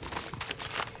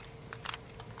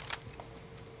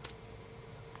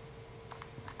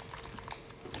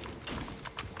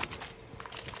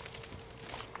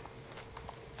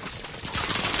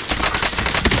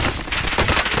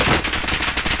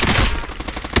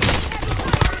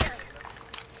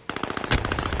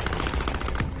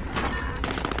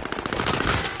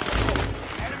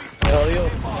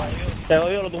 Se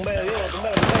jodió, lo tumbé, Diego, lo tumbé.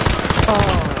 Go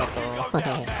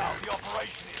down now. The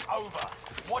operation is over.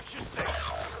 Watch your six.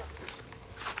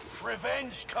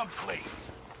 Revenge complete.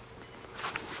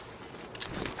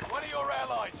 One of your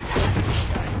allies is in the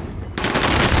game.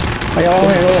 Allá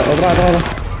abajo, otra.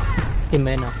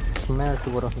 Jimena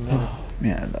seguro, Jimena.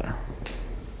 Mierda.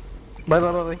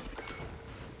 Voy.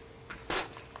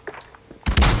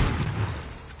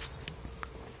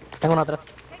 Tengo uno atrás.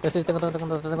 Sí, tengo.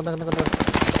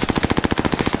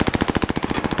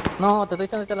 No, te estoy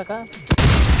diciendo que está acá. 25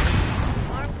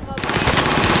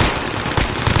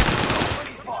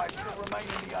 still remain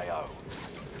in the AO.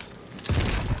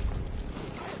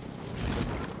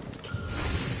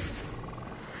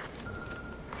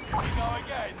 We go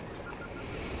again.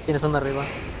 Tienes uno arriba.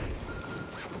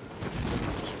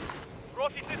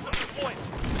 Rossi system deployed.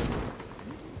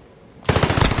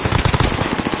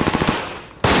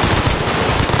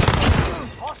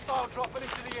 Hostile dropping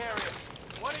into the area.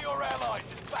 One of your allies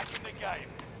is back in the game.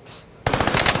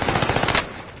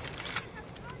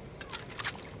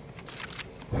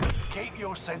 Keep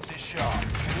your senses sharp.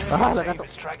 Ah, The la team gato.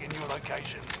 is tracking your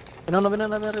location. No, viene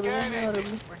arriba. Scan ended.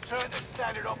 Return to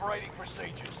standard operating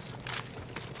procedures.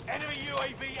 Enemy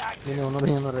UAV active. Viene uno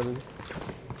arriba.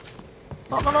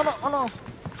 No.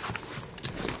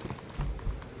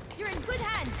 You're in good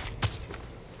hands.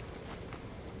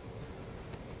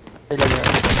 Ahí la llevo.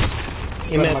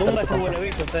 Y me tumba ese huele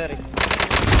bicho, Terry.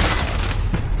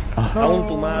 Aún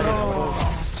tu madre, cabrón.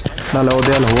 Dale,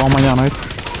 botea, lo jugamos mañana, ¿viste?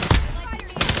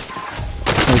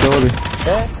 Boti.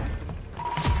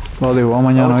 Boti, jugamos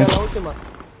mañana, Vamos a ¿viste? la última.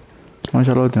 Vamos a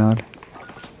echar la última, dale.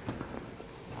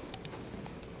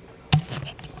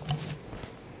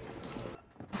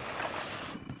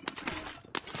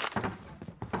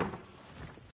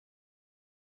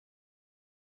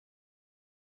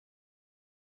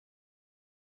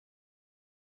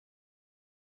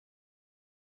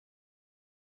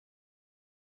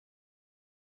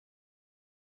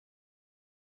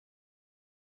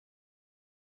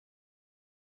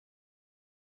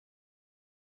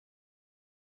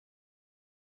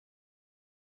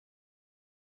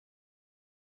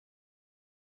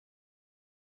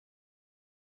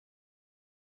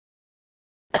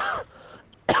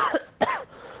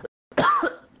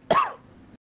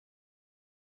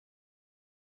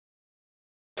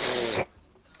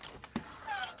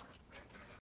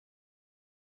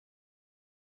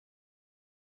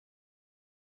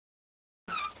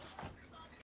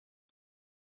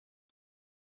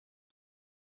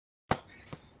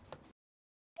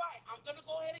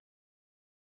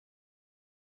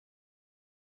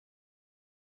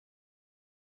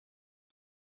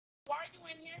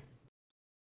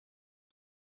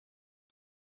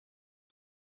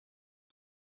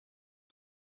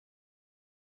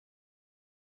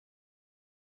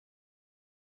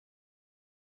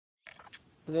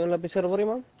 ¿Tú tienes un lapicero por ahí,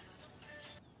 man?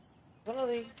 No lo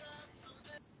di.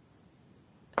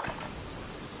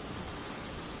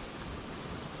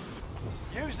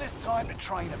 Use this time to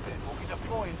train a bit. We'll be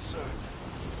deploying soon.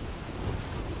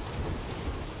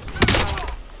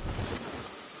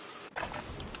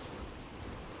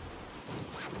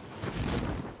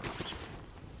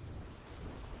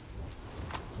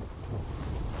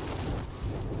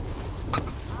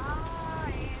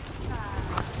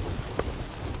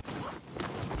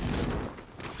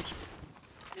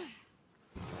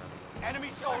 Enemy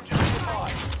soldiers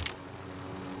nearby.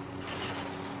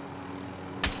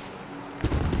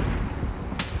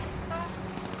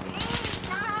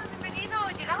 Bienvenido,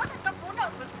 llegamos a este punto,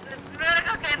 pues no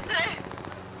deja que entre.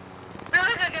 No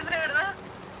deja que entre, ¿verdad?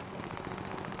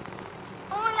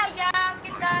 Hola, ya,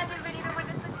 ¿qué tal? Bienvenido,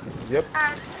 buenas noches. Yep.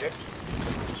 Yep.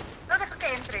 No deja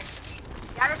que entre.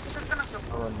 Ya después esto nos lo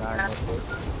puedo.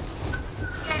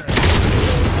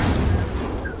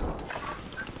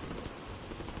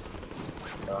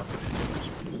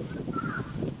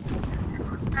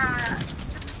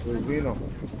 El vino.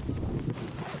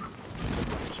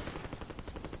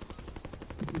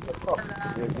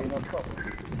 El vino top.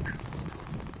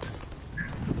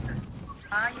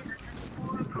 Ay, es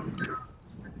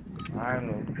I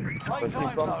know. Play But she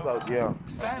time's comes over. out, yeah.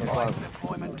 Stand It's by fine. for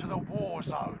deployment to the war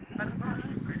zone.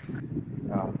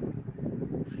 Yeah.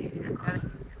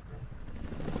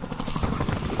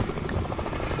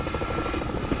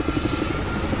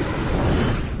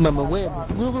 Mamá huevo.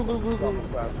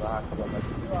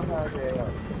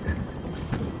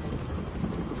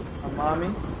 A mami.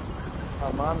 A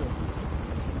mami.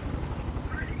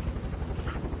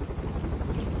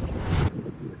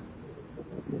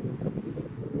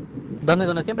 ¿Dónde?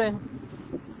 ¿Dónde siempre?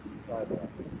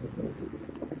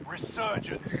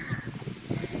 Resurgence.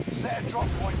 Set a drop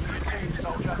point for your team,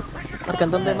 soldier.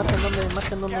 Marcan dónde, marcan dónde,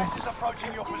 marcan dónde. Gas is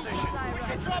approaching your position.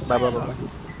 Get to the Va, safe va, va, zone. va.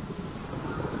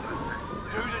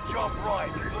 Do the job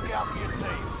right and look out for your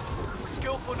team.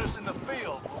 Skillfulness in the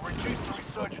field will reduce the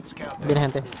resurgence countdown. Viene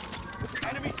gente.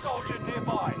 Enemy soldier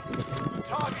nearby.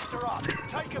 Targets are up.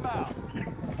 Take them out.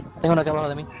 Tengo uno acá abajo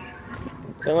de mí.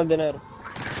 Tengo el dinero.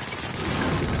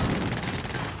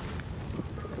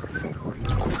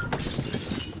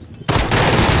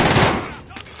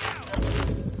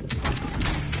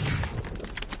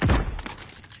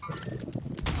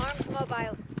 Arms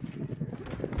mobile.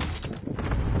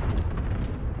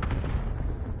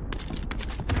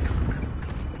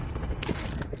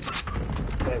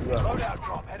 Loadout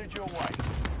drop headed your way.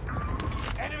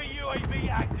 Enemy UAV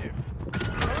active.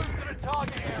 Move to the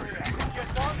target area. You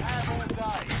don't have all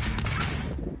day.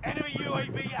 Enemy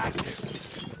UAV active.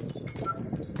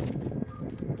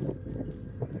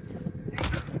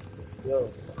 Yo.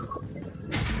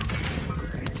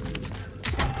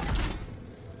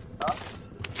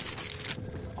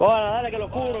 Cógela, dale que lo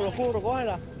cubro,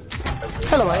 cógela.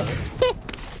 Se lo va,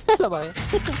 Se lo va,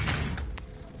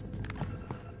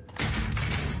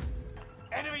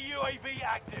 Enemy UAV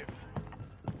active.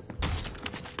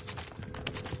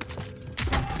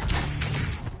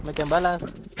 Me quedan balas.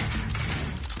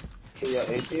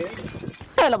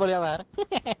 Se lo volví a bajar.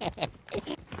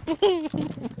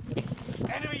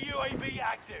 Enemy UAV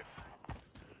active.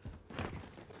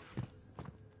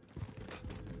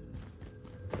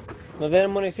 No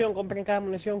tienen munición, compren cada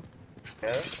munición.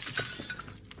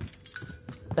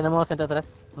 Tenemos gente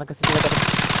atrás. Una casita de atrás.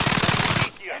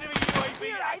 Enemy UAV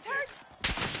active.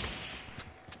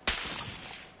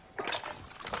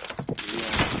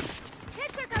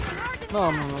 No,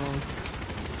 no.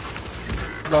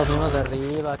 Los mismos de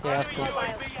arriba, qué asco. Enemy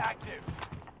UAV active.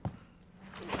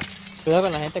 Cuidado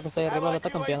con la gente que está ahí arriba, lo Allied está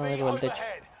campeando UAV desde el techo.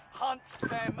 overhead. Hunt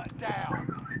them down.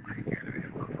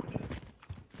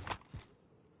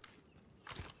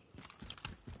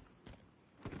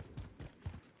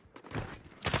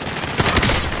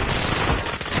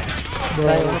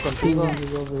 Trae uno contigo.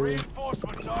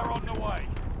 Reinforcements are on the way.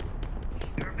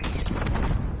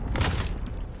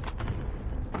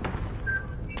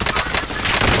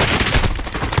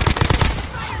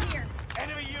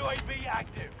 Enemy UAV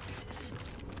active.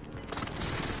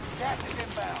 Gas is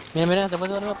inbound. Mira, mira, ¿te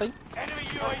puedes dar una ahí? Enemy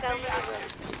UAV active.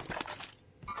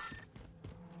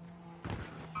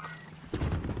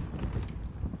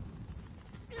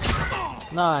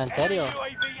 No, en serio. Enemy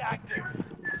UAV active.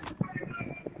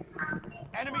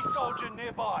 Enemy soldier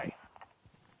nearby.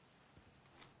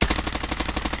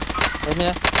 Pues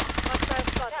mira.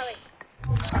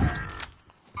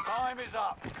 Time is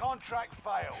up. Contract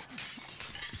failed.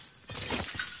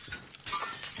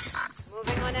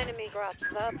 Moving on enemy drops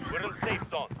up. We're in safe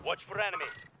zone. Watch for enemy.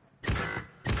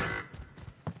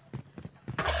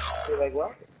 ¿Da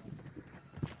igual?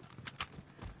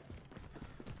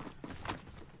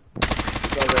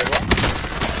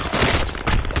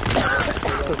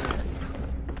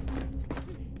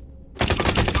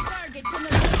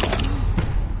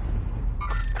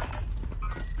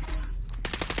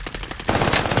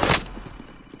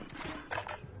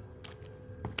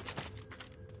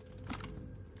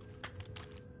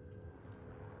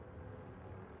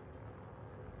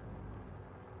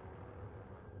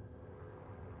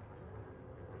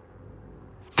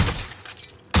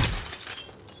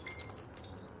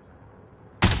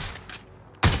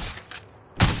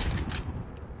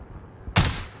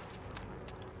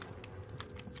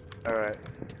 Alright.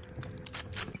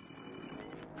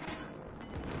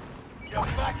 You're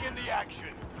back in the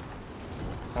action.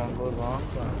 Can't go wrong.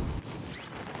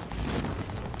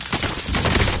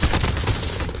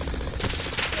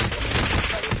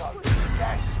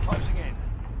 Gas is closing in.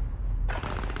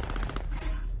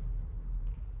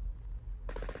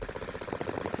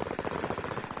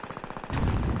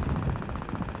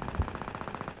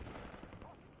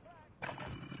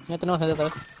 Ya tenemos gente otra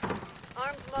vez.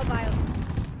 Arms mobile.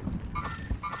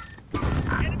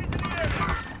 Enemies in the area.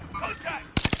 Contact.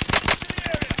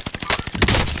 Enemies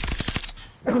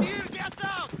in the area. Here, gas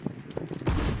out.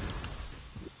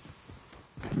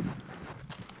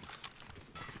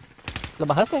 ¿Lo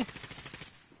bajaste?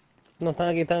 No, están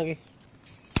aquí, están aquí.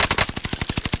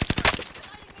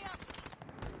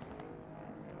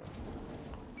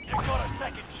 You've got a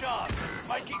second chance.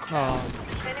 Make it No. count.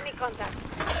 Enemy contact.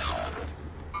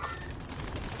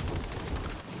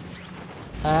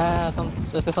 Ah,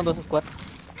 es que son dos squads.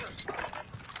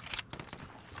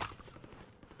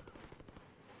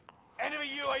 Enemy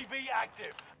UAV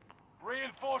active.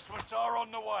 Reinforcements are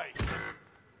on the way.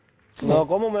 No,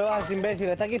 ¿cómo me bajas, imbécil?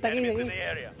 Está aquí, está aquí, Enemies está in aquí. the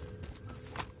area.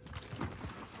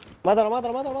 Mátalo,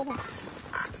 mátalo, mátalo, mátalo.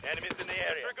 Enemies in the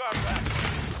area. Disregard that.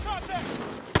 Contact.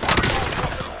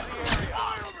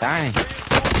 Dang.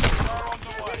 Reinforcements are on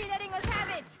the way. letting us have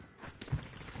it.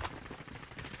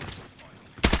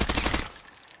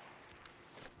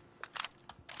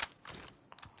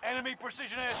 Enemy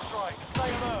precision airstrike.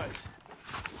 Stay alert.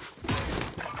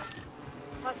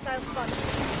 Hostile spot.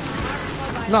 Arms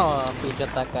mobile. No, pinche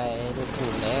ataca aéreo,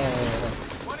 culero.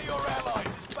 One of your allies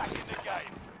is back in the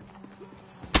game.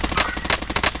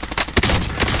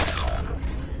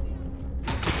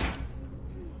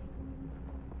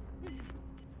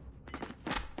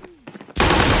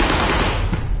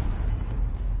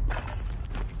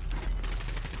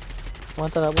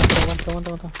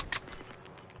 Aguanta.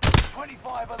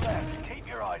 25 are left. Keep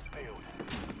your eyes peeled.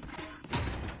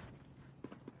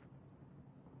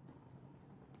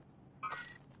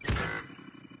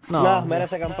 No. No,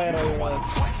 merece campero. Igual.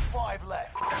 25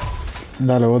 left.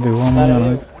 Dale, bote, vamos Dale, a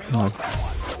dale. We lost that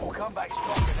one. We'll come back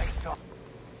stronger next time.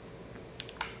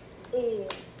 Y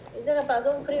dice que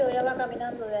pasó un frío, ya va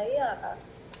caminando de ahí a acá.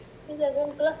 Dice que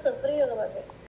un clase de frío que va a ser.